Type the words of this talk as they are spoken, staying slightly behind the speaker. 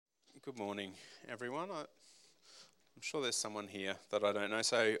Good morning, everyone. I'm sure there's someone here that I don't know,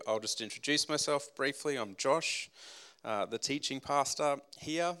 so I'll just introduce myself briefly. I'm Josh, the teaching pastor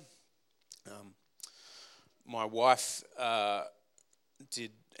here. My wife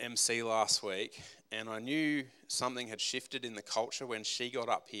did MC last week, and I knew something had shifted in the culture when she got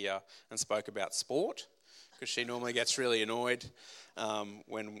up here and spoke about sport, because she normally gets really annoyed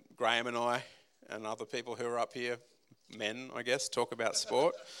when Graham and I and other people who are up here, men, I guess, talk about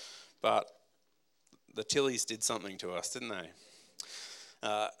sport. But the Tillies did something to us, didn't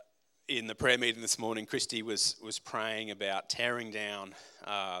they? In the prayer meeting this morning, Christy was praying about tearing down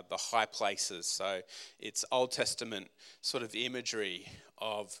the high places. So it's Old Testament sort of imagery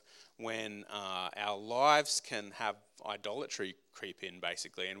of when our lives can have idolatry creep in,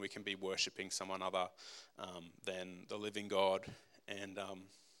 basically, and we can be worshipping someone other than the living God. And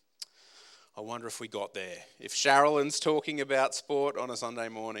I wonder if we got there. If Sherilyn's talking about sport on a Sunday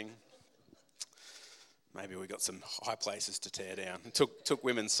morning, maybe we got some high places to tear down. It took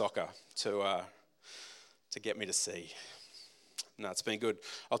women's soccer to get me to see. No, it's been good.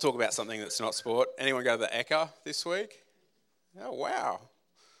 I'll talk about something that's not sport. Anyone go to the Ekka this week? Oh, wow.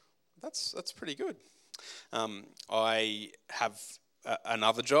 That's pretty good. I have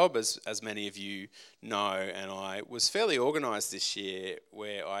another job, as many of you know, and I was fairly organised this year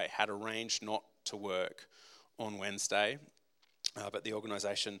where I had arranged not to work on Wednesday, but the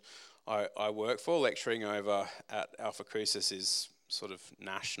organisation I work for, lecturing over at Alpha Crucis, is sort of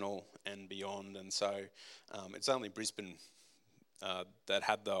national and beyond, and so it's only Brisbane that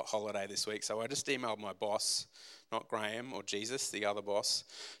had the holiday this week. So I just emailed my boss, not Graham or Jesus, the other boss,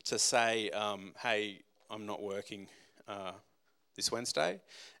 to say, hey, I'm not working this Wednesday,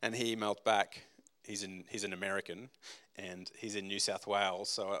 and he emailed back. He's an American, and he's in New South Wales,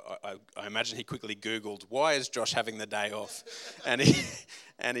 so I imagine he quickly Googled, why is Josh having the day off?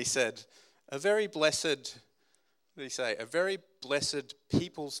 And he said, a very blessed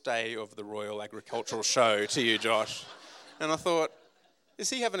People's Day of the Royal Agricultural Show to you, Josh. And I thought,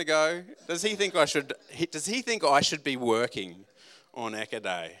 is he having a go? Does he think I should be working on Ekka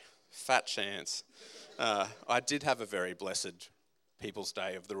Day? Fat chance. I did have a very blessed People's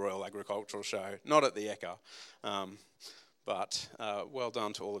Day of the Royal Agricultural Show, not at the Ekka. But well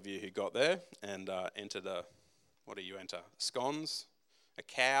done to all of you who got there and entered what do you enter? Scones? A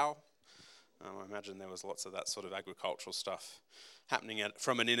cow? I imagine there was lots of that sort of agricultural stuff happening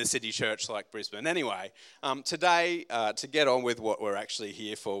from an inner city church like Brisbane. Anyway, today, to get on with what we're actually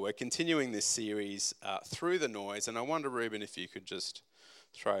here for, we're continuing this series through the noise, and I wonder, Ruben, if you could just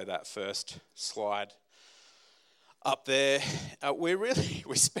throw that first slide up there. We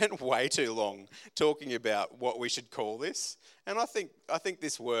spent way too long talking about what we should call this, and I think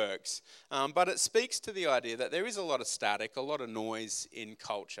this works. But it speaks to the idea that there is a lot of static, a lot of noise in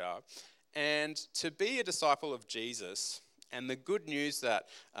culture, and to be a disciple of Jesus, and the good news that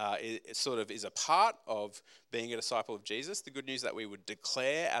it sort of is a part of being a disciple of Jesus, the good news that we would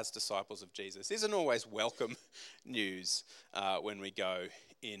declare as disciples of Jesus, isn't always welcome news when we go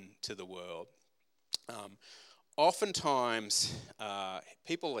into the world. Oftentimes,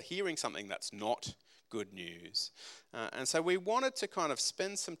 people are hearing something that's not good news. And so we wanted to kind of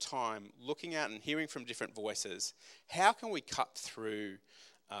spend some time looking at and hearing from different voices. How can we cut through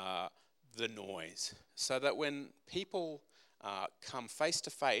the noise so that when people come face to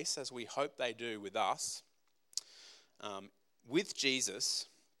face, as we hope they do with us, with Jesus,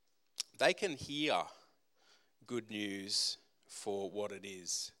 they can hear good news for what it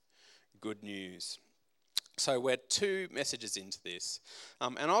is, good news. So we're 2 messages into this,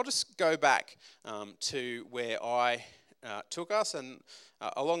 and I'll just go back to where I took us, and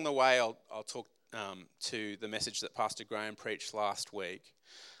along the way I'll talk to the message that Pastor Graham preached last week.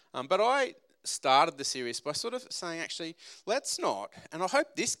 But I started the series by sort of saying, actually, let's not, and I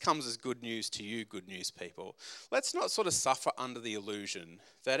hope this comes as good news to you, good news people, let's not sort of suffer under the illusion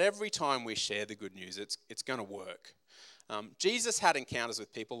that every time we share the good news, it's going to work. Jesus had encounters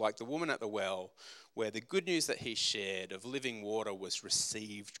with people like the woman at the well, where the good news that he shared of living water was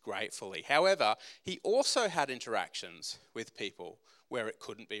received gratefully. However, he also had interactions with people where it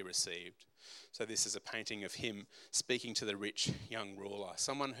couldn't be received. So this is a painting of him speaking to the rich young ruler,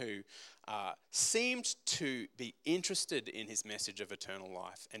 someone who seemed to be interested in his message of eternal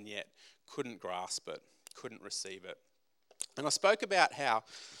life and yet couldn't grasp it, couldn't receive it. And I spoke about how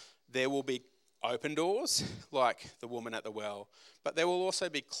there will be open doors, like the woman at the well, but there will also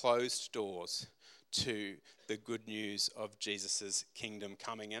be closed doors to the good news of Jesus' kingdom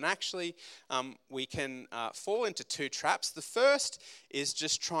coming. And actually, we can fall into 2 traps. The first is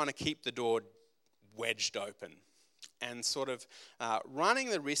just trying to keep the door wedged open. and sort of running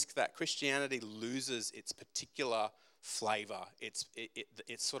the risk that Christianity loses its particular flavour, its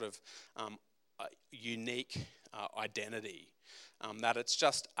sort of unique identity, that it's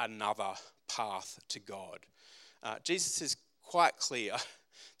just another path to God. Jesus is quite clear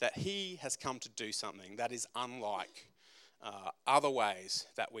that he has come to do something that is unlike other ways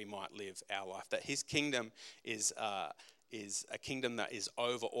that we might live our life, that his kingdom is a kingdom that is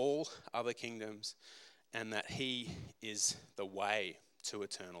over all other kingdoms, and that he is the way to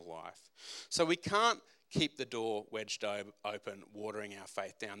eternal life. So we can't keep the door wedged open, watering our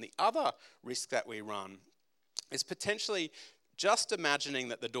faith down. The other risk that we run is potentially just imagining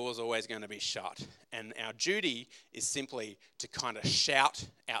that the door's always going to be shut, and our duty is simply to kind of shout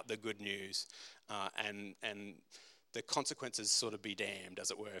out the good news, and the consequences sort of be damned,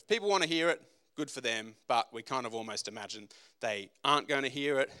 as it were. If people want to hear it, good for them, but we kind of almost imagine they aren't going to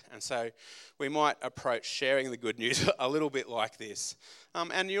hear it, and so we might approach sharing the good news a little bit like this.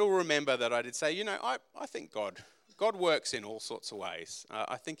 And you'll remember that I did say, I think God works in all sorts of ways.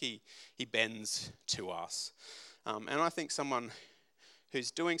 I think he bends to us. And I think someone who's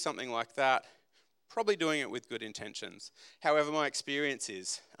doing something like that, probably doing it with good intentions. However, my experience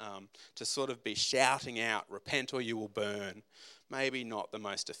is to sort of be shouting out, repent or you will burn, maybe not the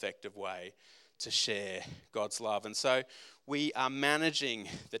most effective way to share God's love. And so we are managing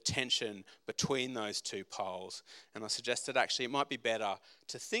the tension between those two poles. And I suggested actually it might be better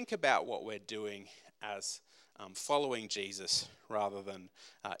to think about what we're doing as following Jesus rather than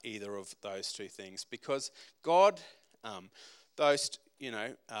either of those two things. Because God,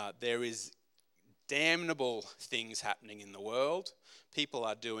 there is damnable things happening in the world. People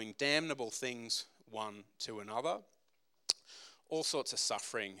are doing damnable things one to another. All sorts of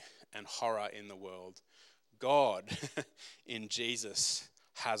suffering and horror in the world. God, in Jesus,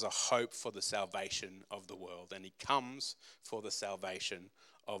 has a hope for the salvation of the world, and he comes for the salvation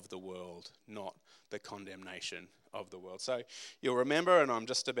of the world, not the condemnation of the world. So you'll remember, and I'm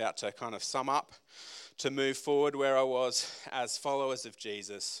just about to kind of sum up, to move forward where I was as followers of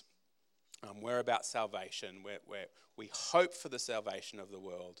Jesus. We're about salvation, where we hope for the salvation of the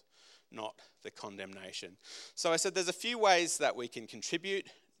world, not the condemnation. So I said there's a few ways that we can contribute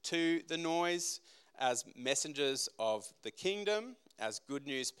to the noise as messengers of the kingdom, as good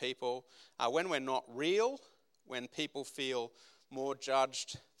news people, when we're not real, when people feel more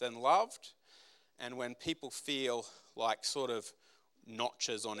judged than loved, and when people feel like sort of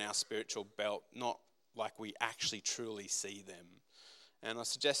notches on our spiritual belt, not like we actually truly see them. And I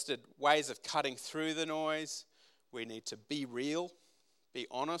suggested ways of cutting through the noise. We need to be real, be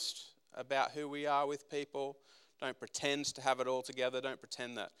honest about who we are with people. Don't pretend to have it all together. Don't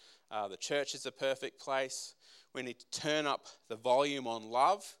pretend that the church is a perfect place. We need to turn up the volume on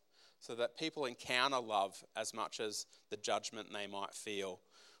love so that people encounter love as much as the judgment they might feel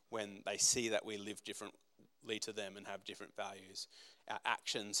when they see that we live differently to them and have different values. Our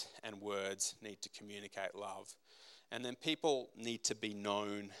actions and words need to communicate love. And then people need to be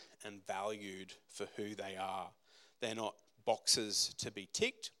known and valued for who they are. They're not boxes to be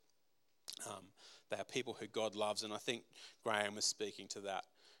ticked. They are people who God loves, and I think Graham was speaking to that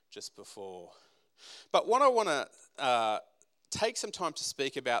just before. But what I want to take some time to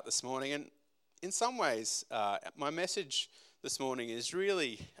speak about this morning, and in some ways, my message this morning is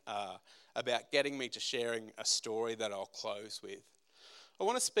really about getting me to sharing a story that I'll close with. I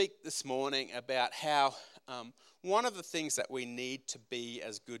want to speak this morning about how one of the things that we need to be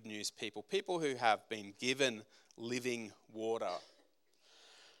as good news people who have been given living water,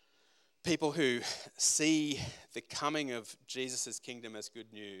 people who see the coming of Jesus' kingdom as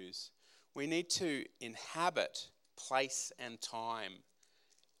good news, we need to inhabit place and time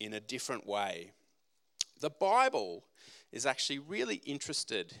in a different way. The Bible is actually really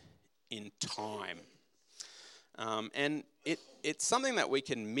interested in time. And it's something that we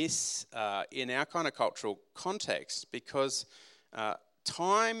can miss in our kind of cultural context, because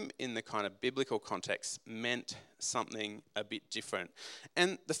time in the kind of biblical context meant something a bit different.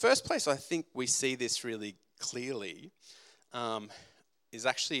 And the first place I think we see this really clearly is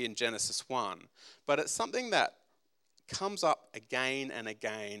actually in Genesis 1. But it's something that comes up again and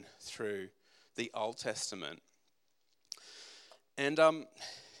again through the Old Testament. And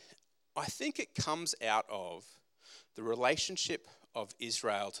I think it comes out of the relationship of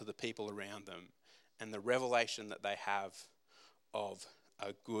Israel to the people around them and the revelation that they have of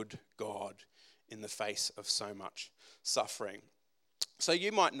a good God in the face of so much suffering. So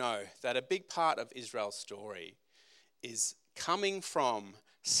you might know that a big part of Israel's story is coming from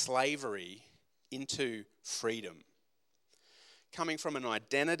slavery into freedom, coming from an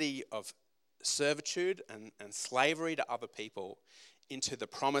identity of servitude and slavery to other people into the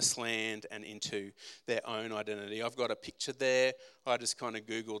promised land and into their own identity. I've got a picture there. I just kind of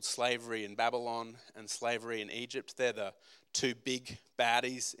Googled slavery in Babylon and slavery in Egypt. They're the two big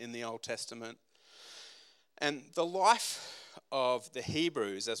baddies in the Old Testament. And the life of the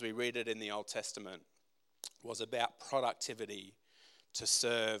Hebrews, as we read it in the Old Testament, was about productivity to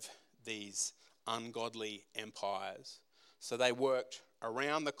serve these ungodly empires. So they worked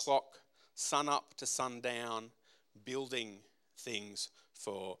around the clock, sun up to sundown, building things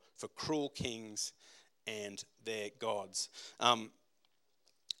for cruel kings and their gods.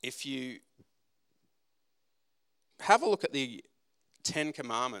 If you have a look at the Ten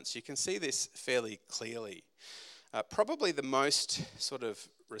Commandments, you can see this fairly clearly. Probably the most sort of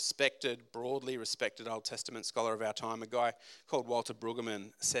broadly respected Old Testament scholar of our time, a guy called Walter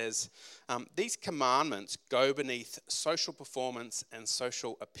Brueggemann, says, these commandments go beneath social performance and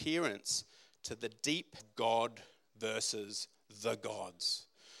social appearance to the deep God versus the gods.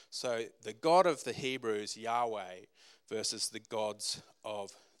 So the God of the Hebrews, Yahweh, versus the gods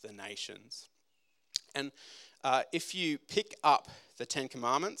of the nations. And if you pick up the Ten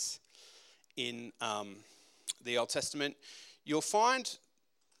Commandments in the Old Testament, you'll find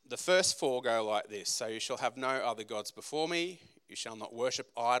the first four go like this. So you shall have no other gods before me. You shall not worship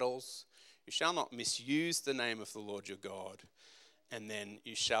idols. You shall not misuse the name of the Lord your God. And then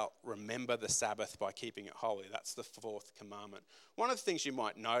you shall remember the Sabbath by keeping it holy. That's the fourth commandment. One of the things you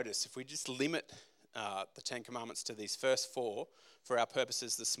might notice, if we just limit the Ten Commandments to these first four for our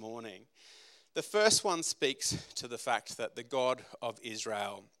purposes this morning, the first one speaks to the fact that the God of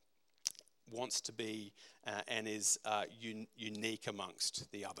Israel wants to be and is unique amongst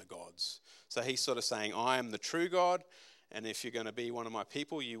the other gods. So he's sort of saying, I am the true God, and if you're going to be one of my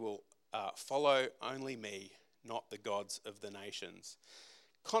people, you will follow only me, not the gods of the nations.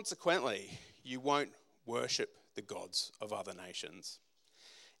 Consequently, you won't worship the gods of other nations.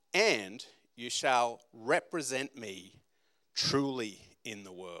 And you shall represent me truly in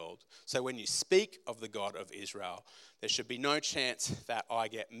the world. So when you speak of the God of Israel, there should be no chance that I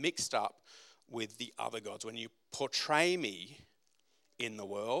get mixed up with the other gods. When you portray me in the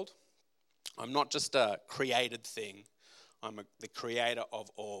world, I'm not just a created thing. I'm the creator of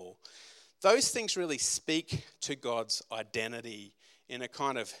all. Those things really speak to God's identity in a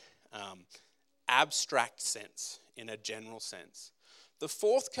kind of abstract sense, in a general sense. The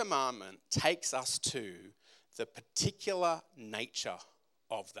fourth commandment takes us to the particular nature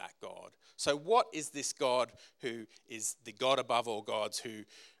of that God. So what is this God who is the God above all gods, who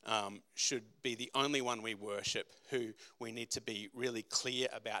should be the only one we worship, who we need to be really clear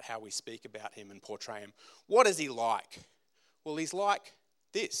about how we speak about him and portray him? What is he like? Well, he's like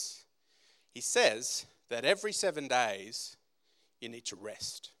this. He says that every 7 days you need to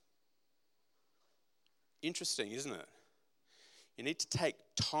rest. Interesting, isn't it? You need to take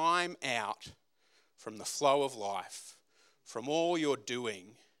time out from the flow of life, from all you're doing,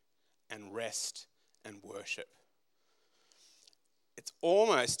 and rest and worship. It's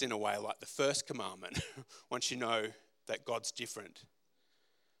almost in a way like the first commandment, once you know that God's different.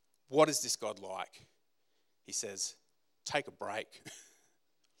 What is this God like? He says, take a break.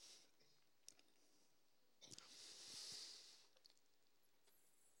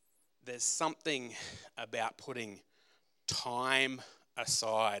 There's something about putting time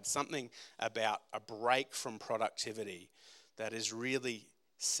aside, something about a break from productivity that is really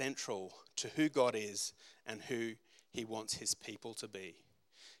central to who God is and who he wants his people to be.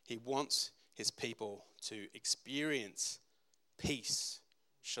 He wants his people to experience peace,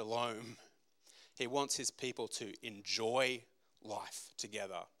 shalom. He wants his people to enjoy life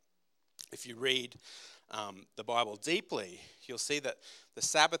together. If you read the Bible deeply, you'll see that the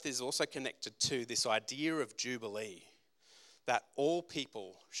Sabbath is also connected to this idea of Jubilee, that all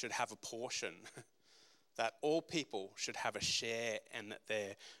people should have a portion, that all people should have a share, and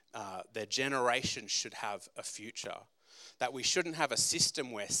that their generation should have a future. That we shouldn't have a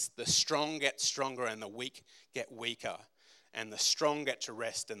system where the strong get stronger and the weak get weaker, and the strong get to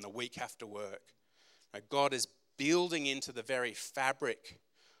rest and the weak have to work. God is building into the very fabric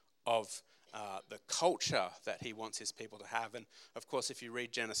of the culture that he wants his people to have. And of course, if you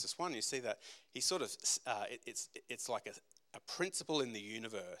read Genesis 1, you see that he sort of, it's like a principle in the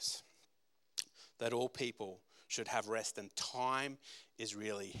universe that all people should have rest, and time is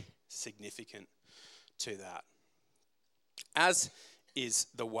really significant to that. As is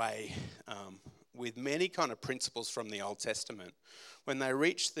the way with many kind of principles from the Old Testament, when they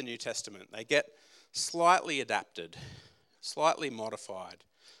reach the New Testament, they get slightly adapted, slightly modified,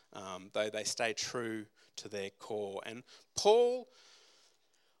 though they stay true to their core. And Paul,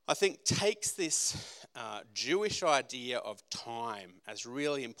 I think takes this Jewish idea of time as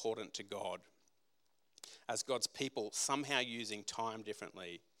really important to God, as God's people somehow using time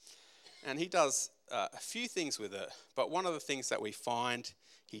differently. And he does a few things with it, but one of the things that we find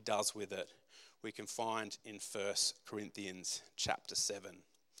he does with it, we can find in 1 Corinthians chapter 7.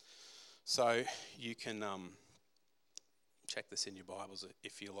 So you can check this in your Bibles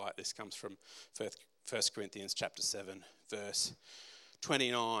if you like. This comes from 1 Corinthians chapter 7, verse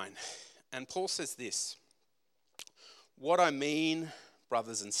 29. And Paul says this: "What I mean,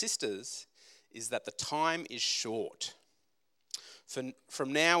 brothers and sisters, is that the time is short.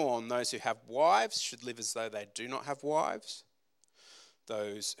 From now on, those who have wives should live as though they do not have wives,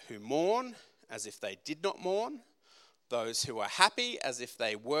 those who mourn as if they did not mourn, those who are happy as if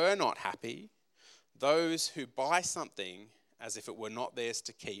they were not happy, those who buy something as if it were not theirs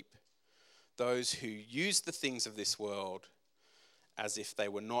to keep, those who use the things of this world as if they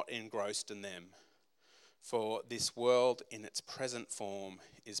were not engrossed in them. For this world in its present form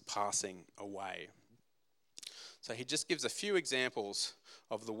is passing away." So he just gives a few examples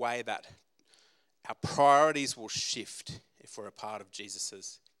of the way that our priorities will shift if we're a part of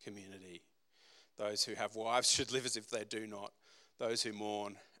Jesus' community. Those who have wives should live as if they do not. Those who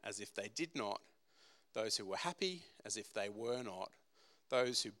mourn as if they did not. Those who were happy as if they were not.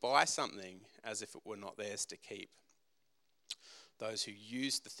 Those who buy something as if it were not theirs to keep. Those who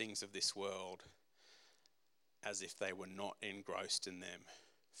use the things of this world as if they were not engrossed in them.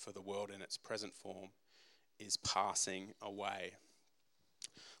 For the world in its present form is passing away. I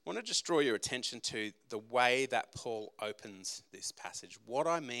want to just draw your attention to the way that Paul opens this passage. What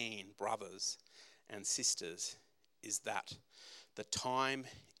I mean, brothers and sisters, is that the time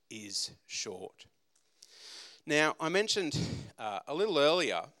is short. Now, I mentioned a little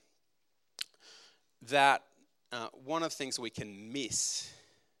earlier that one of the things we can miss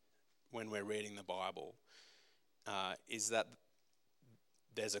when we're reading the Bible is that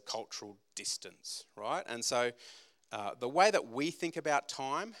there's a cultural distance, right? And so the way that we think about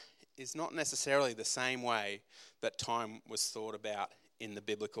time is not necessarily the same way that time was thought about in the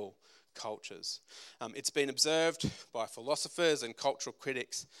biblical cultures. It's been observed by philosophers and cultural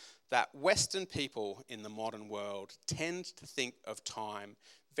critics that Western people in the modern world tend to think of time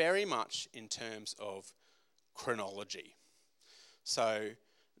very much in terms of chronology. So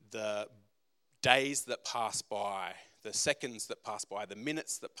the days that pass by, the seconds that pass by, the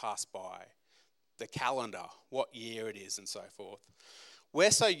minutes that pass by, the calendar, what year it is, and so forth.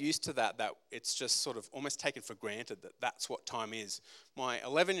 We're so used to that it's just sort of almost taken for granted that that's what time is. My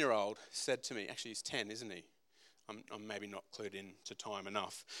 11-year-old said to me, actually he's 10, isn't he? I'm maybe not clued in to time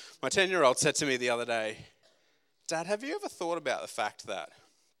enough. My 10-year-old said to me the other day, "Dad, have you ever thought about the fact that,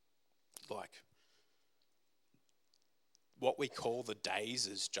 like, what we call the days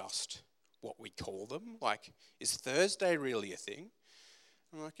is just what we call them? Like, is Thursday really a thing?"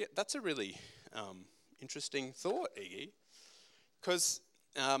 I'm like, yeah, that's a really interesting thought, Iggy. Because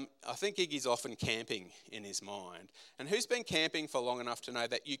I think Iggy's often camping in his mind. And who's been camping for long enough to know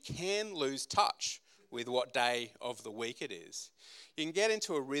that you can lose touch with what day of the week it is? You can get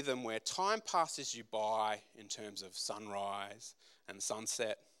into a rhythm where time passes you by in terms of sunrise and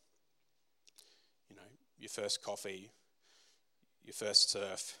sunset, you know, your first coffee, your first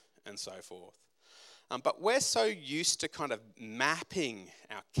surf, and so forth. But we're so used to kind of mapping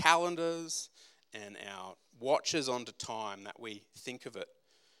our calendars and our watches onto time that we think of it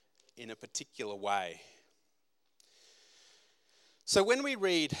in a particular way. So when we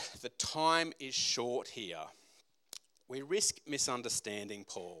read "the time is short" here, we risk misunderstanding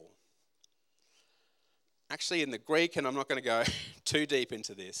Paul. Actually, in the Greek, and I'm not going to go too deep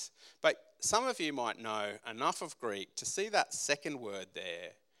into this, but some of you might know enough of Greek to see that second word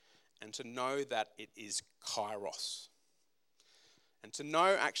there and to know that it is kairos. And to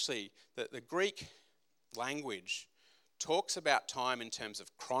know actually that the Greek language talks about time in terms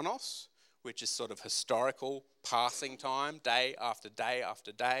of chronos, which is sort of historical passing time, day after day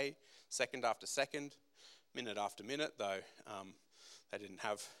after day, second after second, minute after minute, though they didn't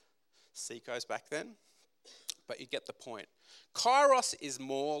have seikos back then. But you get the point. Kairos is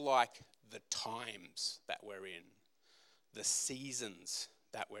more like the times that we're in, the seasons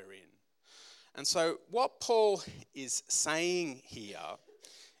that we're in. And so what Paul is saying here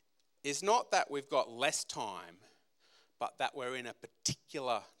is not that we've got less time, but that we're in a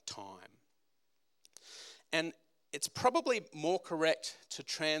particular time. And it's probably more correct to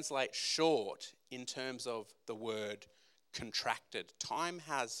translate short in terms of the word contracted. Time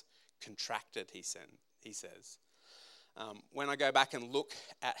has contracted, he says. When I go back and look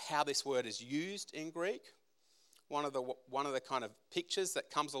at how this word is used in Greek, one of the one of the kind of pictures that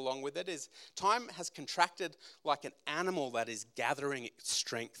comes along with it is time has contracted like an animal that is gathering its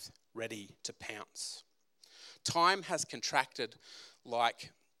strength ready to pounce. Time has contracted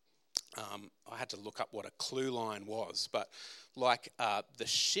like, I had to look up what a clue line was, but like the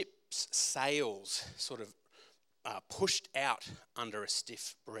ship's sails sort of pushed out under a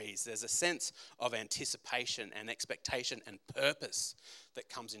stiff breeze. There's a sense of anticipation and expectation and purpose that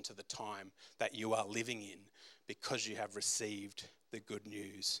comes into the time that you are living in because you have received the good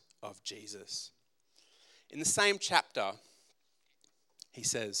news of Jesus. In the same chapter, he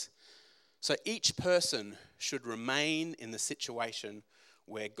says, so each person should remain in the situation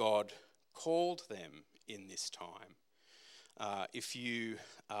where God called them in this time. If you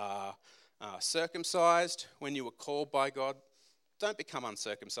are circumcised when you were called by God, don't become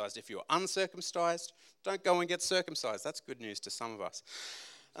uncircumcised. If you're uncircumcised, don't go and get circumcised. That's good news to some of us.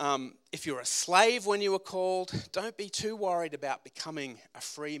 If you're a slave when you were called, don't be too worried about becoming a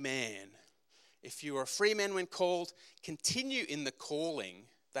free man. If you are a free man when called, continue in the calling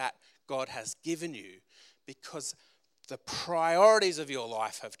that God has given you because the priorities of your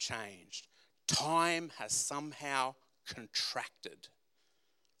life have changed. Time has somehow contracted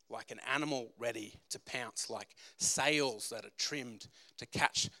like an animal ready to pounce, like sails that are trimmed to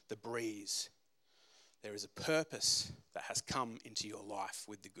catch the breeze. There is a purpose that has come into your life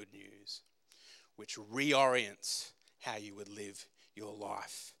with the good news, which reorients how you would live your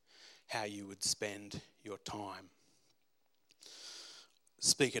life, how you would spend your time.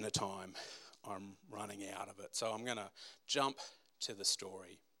 Speaking of time, I'm running out of it. So I'm going to jump to the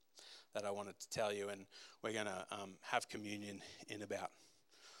story that I wanted to tell you, and we're going to have communion in about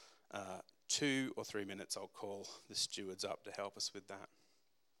 2 or 3 minutes. I'll call the stewards up to help us with that.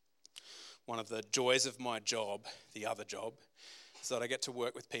 One of the joys of my job, the other job, is that I get to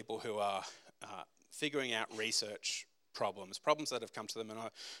work with people who are figuring out research problems that have come to them. And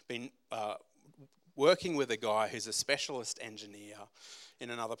I've been working with a guy who's a specialist engineer in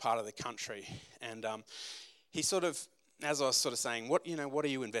another part of the country. And he sort of, as I was sort of saying, what are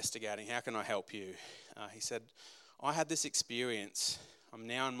you investigating? How can I help you? He said, I had this experience. I'm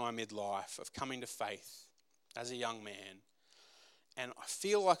now in my midlife of coming to faith as a young man. And I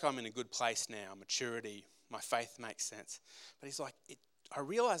feel like I'm in a good place now, maturity, my faith makes sense. But he's like, I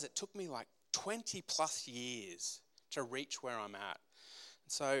realise it took me like 20 plus years to reach where I'm at. And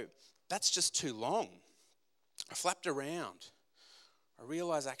so that's just too long. I flapped around. I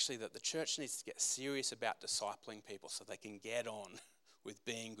realise actually that the church needs to get serious about discipling people so they can get on with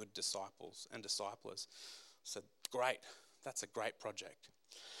being good disciples and disciplers. I said, great, that's a great project.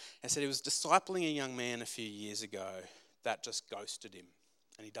 I said he was discipling a young man a few years ago that just ghosted him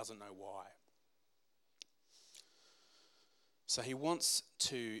and he doesn't know why. So he wants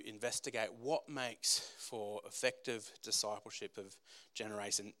to investigate what makes for effective discipleship of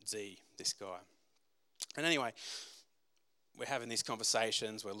Generation Z, this guy. And anyway, we're having these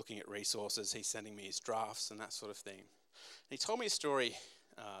conversations, we're looking at resources, he's sending me his drafts and that sort of thing. And he told me a story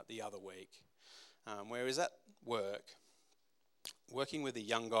the other week where he was at work, working with a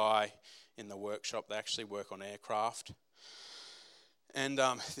young guy in the workshop. They actually work on aircraft. And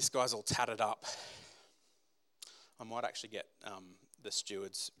this guy's all tatted up. I might actually get the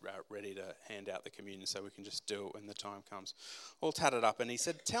stewards ready to hand out the communion so we can just do it when the time comes. All tatted up. And he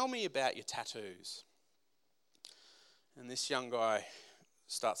said, tell me about your tattoos. And this young guy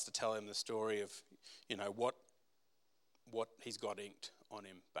starts to tell him the story of, what he's got inked on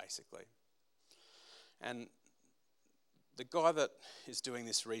him, basically. And the guy that is doing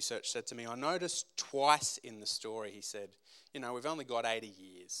this research said to me, I noticed twice in the story, he said, we've only got 80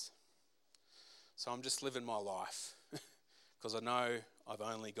 years. So I'm just living my life because I know I've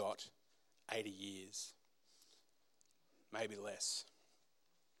only got 80 years, maybe less.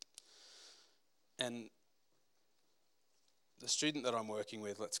 And the student that I'm working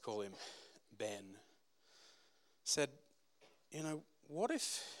with, let's call him Ben, said, what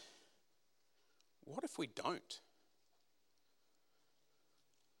if we don't?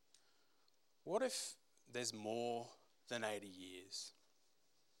 What if there's more than 80 years?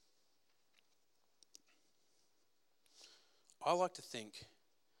 I like to think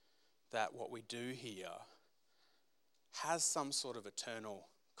that what we do here has some sort of eternal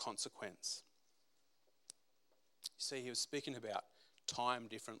consequence. See, he was speaking about time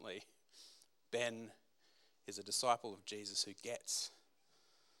differently. Ben is a disciple of Jesus who gets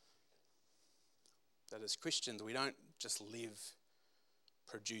that as Christians we don't just live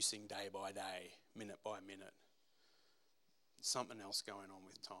producing day by day, minute by minute. There's something else going on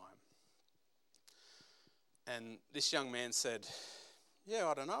with time. And this young man said, yeah,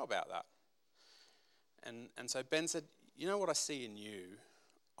 I don't know about that. And so Ben said, you know what I see in you?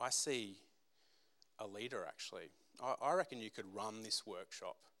 I see a leader, actually. I reckon you could run this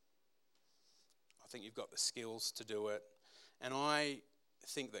workshop. I think you've got the skills to do it. And I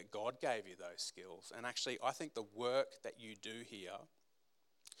think that God gave you those skills. And actually, I think the work that you do here,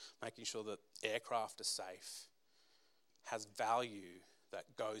 making sure that aircraft are safe, has value that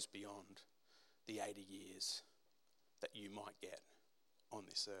goes beyond the 80 years that you might get on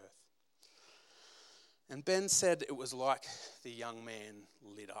this earth. And Ben said it was like the young man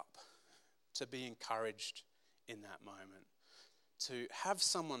lit up, to be encouraged in that moment, to have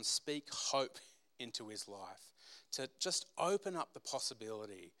someone speak hope into his life, to just open up the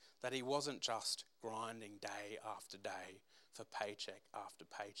possibility that he wasn't just grinding day after day for paycheck after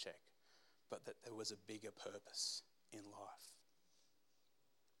paycheck, but that there was a bigger purpose in life.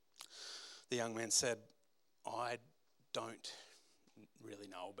 The young man said, I don't really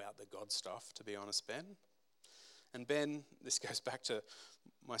know about the God stuff, to be honest, Ben. And Ben, this goes back to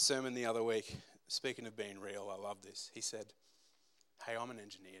my sermon the other week. Speaking of being real, I love this. He said, hey, I'm an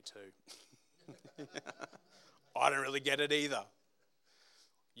engineer too. I don't really get it either.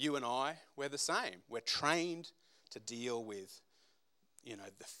 You and I, we're the same. We're trained to deal with,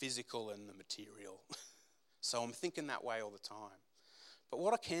 the physical and the material. So I'm thinking that way all the time. But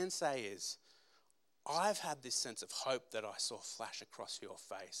what I can say is, I've had this sense of hope that I saw flash across your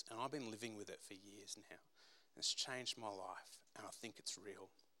face, and I've been living with it for years now. It's changed my life, and I think it's real.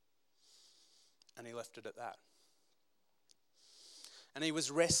 And he left it at that. And he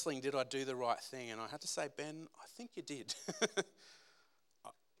was wrestling, did I do the right thing? And I had to say, Ben, I think you did.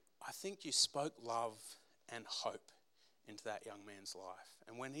 I think you spoke love and hope into that young man's life.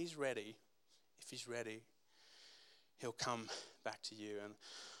 And when he's ready, if he's ready, he'll come back to you. And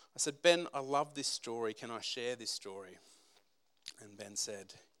I said, Ben, I love this story. Can I share this story? And Ben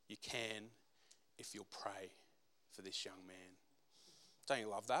said, you can if you'll pray for this young man. Don't you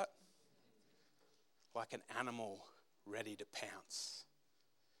love that? Like an animal ready to pounce,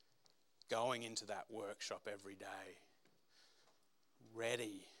 going into that workshop every day,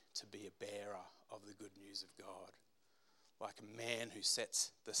 ready to be a bearer of the good news of God. Like a man who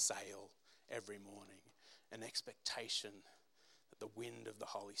sets the sail every morning, an expectation that the wind of the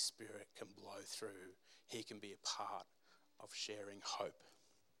Holy Spirit can blow through. He can be a part of sharing hope.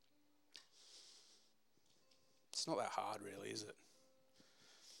 It's not that hard really, is it?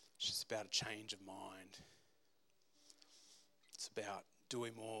 It's just about a change of mind. It's about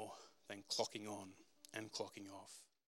doing more than clocking on and clocking off.